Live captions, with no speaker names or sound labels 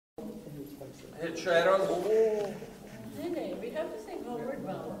Sharon. Oh. We have to sing Homeward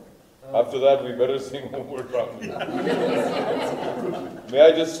Bound. After that, we better sing Homeward Bound. May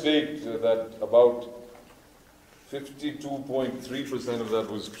I just state that about 52.3% of that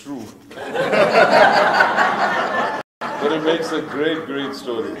was true. But it makes a great, great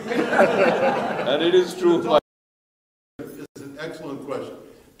story. And it is true. It's an excellent question.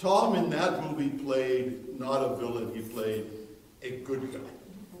 Tom in that movie played not a villain, he played a good guy.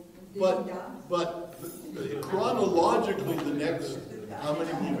 But chronologically, the next, how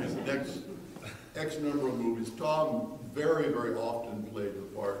many movies? The next X number of movies, Tom very, very often played the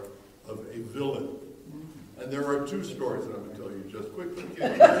part of a villain. And there are two stories that I'm going to tell you just quickly.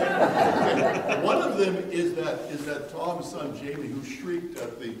 One of them is that Tom's son Jamie, who shrieked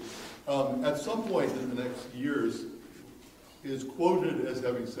at some point in the next years, is quoted as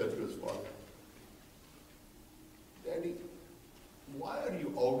having said to his father, "Daddy, why are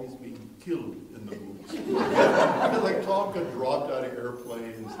you always being killed in the movies?" Because like Tom got dropped out of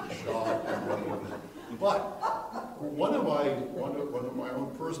airplanes and shot and whatever. But one of my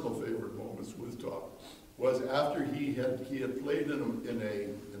own personal favorite moments with Tom was after he had played in a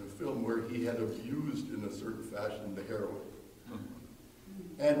film where he had abused in a certain fashion the heroin.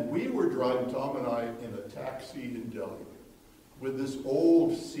 And we were driving, Tom and I, in a taxi in Delhi with this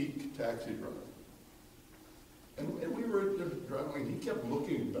old Sikh taxi driver. And we were driving, and he kept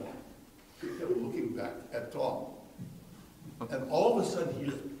looking back. He kept looking back at Tom. And all of a sudden, he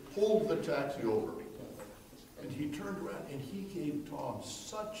just pulled the taxi over. And he turned around, and he gave Tom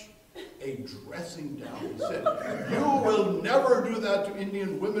such a dressing down. He said, "You will never do that to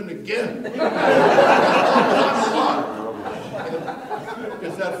Indian women again."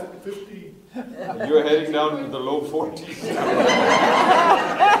 Is that 50? You're heading down into the low 40s.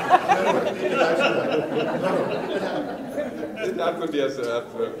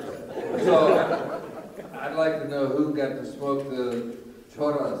 So, I'd like to know who got to smoke the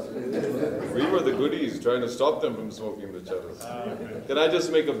choras. We were the goodies trying to stop them from smoking the choras. Can I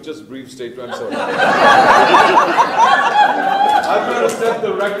just make a brief statement? I'm sorry. I'm going to set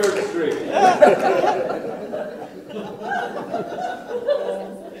the record straight.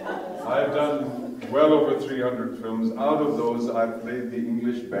 I've done well over 300 films. Out of those, I've played the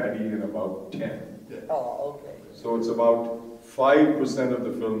English baddie in about 10. Oh, okay. So it's about 5% of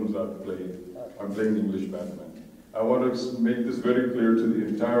the films I've played. I'm playing the English badman. I want to make this very clear to the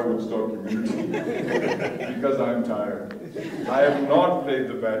entire Woodstock community because I'm tired. I have not played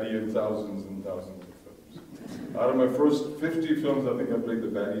the baddie in thousands and thousands of films. Out of my first 50 films, I think I played the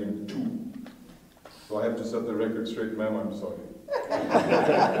baddie in 2. So I have to set the record straight, ma'am, I'm sorry.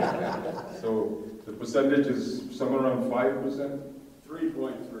 So the percentage is somewhere around 5%?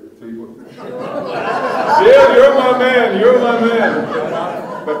 3.3. 3.3. Dale, you're my man, you're my man.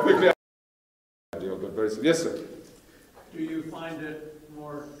 But quickly, yes, sir. Do you find it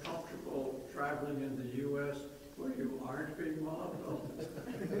more comfortable traveling in the U.S. where you aren't being mobbed?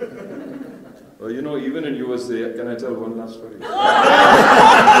 Well, you know, even in USA, can I tell one last story?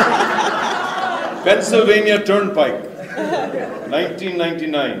 Pennsylvania Turnpike,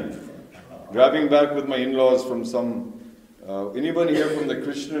 1999. Driving back with my in-laws from some, anybody here from the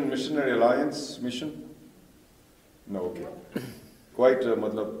Christian Missionary Alliance mission? No, okay. Quite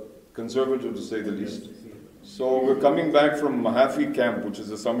conservative to say the least. So we're coming back from Mahaffey Camp, which is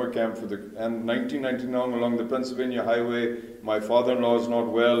a summer camp for and 1999 along the Pennsylvania Highway, my father-in-law is not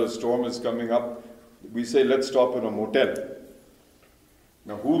well, a storm is coming up. We say, let's stop in a motel.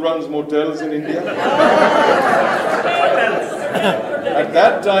 Now, who runs motels in India? At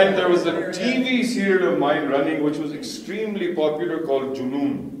that time, there was a TV serial of mine running, which was extremely popular, called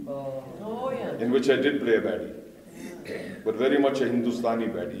Junoon, in which I did play a baddie, but very much a Hindustani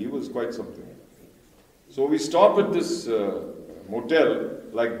baddie. He was quite something. So we stop at this motel,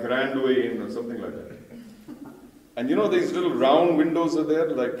 like Grandway Inn or something like that. And you know these little round windows are there,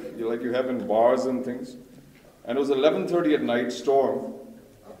 like you have in bars and things. And it was 11:30 at night, storm.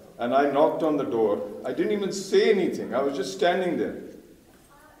 And I knocked on the door. I didn't even say anything. I was just standing there.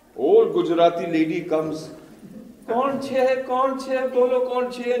 Old Gujarati lady comes. Kaun che, bolo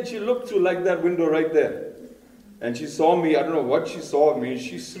kaun che? And she looked through like that window right there. And she saw me. I don't know what she saw of me.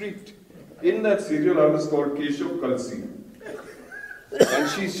 She shrieked. In that serial, I was called Keshav Kalsi. And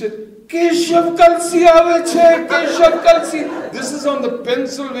she said, Keshav Kalsi aave che, Keshav Kalsi. This is on the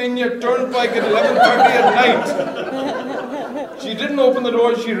Pennsylvania Turnpike at 11:30 at night. She didn't open the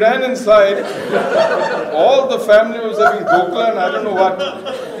door, she ran inside. All the family was having dokla and I don't know what.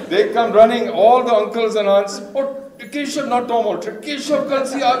 They come running, all the uncles and aunts. Oh, Keshav, not Tom Alter. Keshav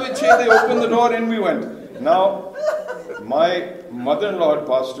Kalsi aave che. They opened the door and we went. Now, My mother-in-law had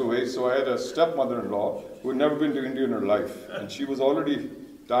passed away, so I had a stepmother-in-law who had never been to India in her life. And she was already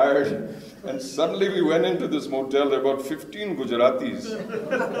tired. And suddenly we went into this motel. There were about 15 Gujaratis.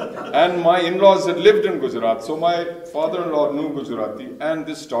 And my in-laws had lived in Gujarat. So my father-in-law knew Gujarati. And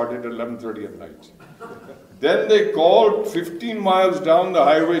this started at 11:30 at night. Then they called 15 miles down the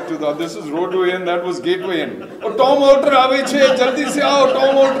highway to this is Roadway Inn, that was Gateway Inn. Oh, Tom Alter aave che, jaldi se aao,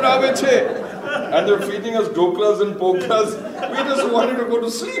 Tom Alter aave che. And they're feeding us doklas and pokras. We just wanted to go to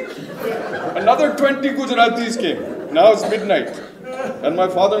sleep. Another 20 Gujaratis came. Now it's midnight. And my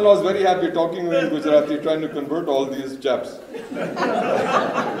father-in-law is very happy talking to me in Gujarati, trying to convert all these chaps.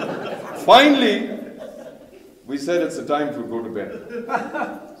 Finally, we said it's the time to go to bed.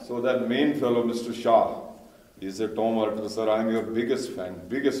 So that main fellow, Mr. Shah, he said, Tom Alter, sir, I'm your biggest fan.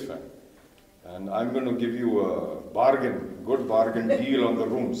 And I'm going to give you a good bargain deal on the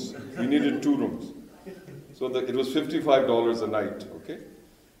rooms. We needed 2 rooms. So it was $55 a night, okay?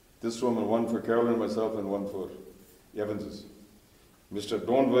 This room and one for Carolyn, myself, and one for Evans's.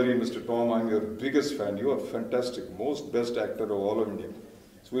 Don't worry, Mr. Tom, I'm your biggest fan. You are fantastic, most best actor of all of India.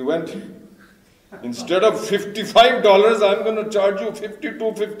 So we went, instead of $55, I'm going to charge you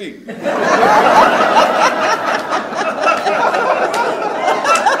 $52.50.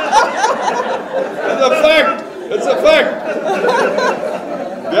 It's a fact.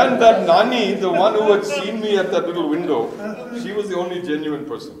 Then that Nani, the one who had seen me at that little window, she was the only genuine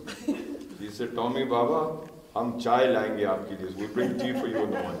person. She said, Tommy Baba, hum chai laenge aapke liye. We'll bring tea for you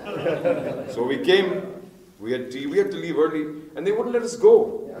in the morning. So we came, we had tea, we had to leave early, and they wouldn't let us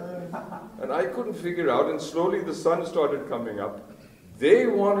go. And I couldn't figure out, and slowly the sun started coming up. They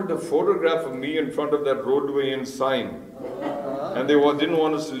wanted a photograph of me in front of that Roadway Inn sign. And they didn't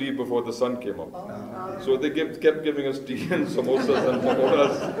want us to leave before the sun came up. So they kept giving us tea and samosas and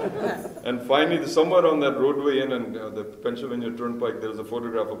pakoras. And finally, somewhere on that Roadway Inn and the Pennsylvania Turnpike, there's a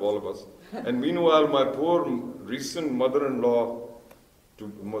photograph of all of us. And meanwhile, my poor recent mother-in-law,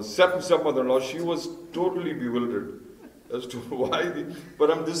 stepmother-in-law, she was totally bewildered as to why.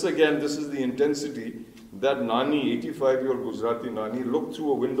 This is the intensity. That Nani, 85-year-old Gujarati Nani, looked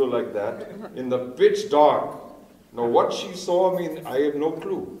through a window like that in the pitch dark. Now what she saw, I have no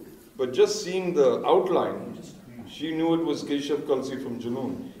clue. But just seeing the outline, she knew it was Keshav Kalsi from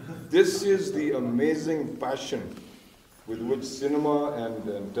Junoon. This is the amazing passion with which cinema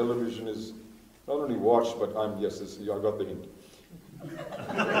and television is not only watched, but I got the hint.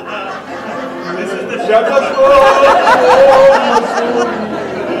 This is the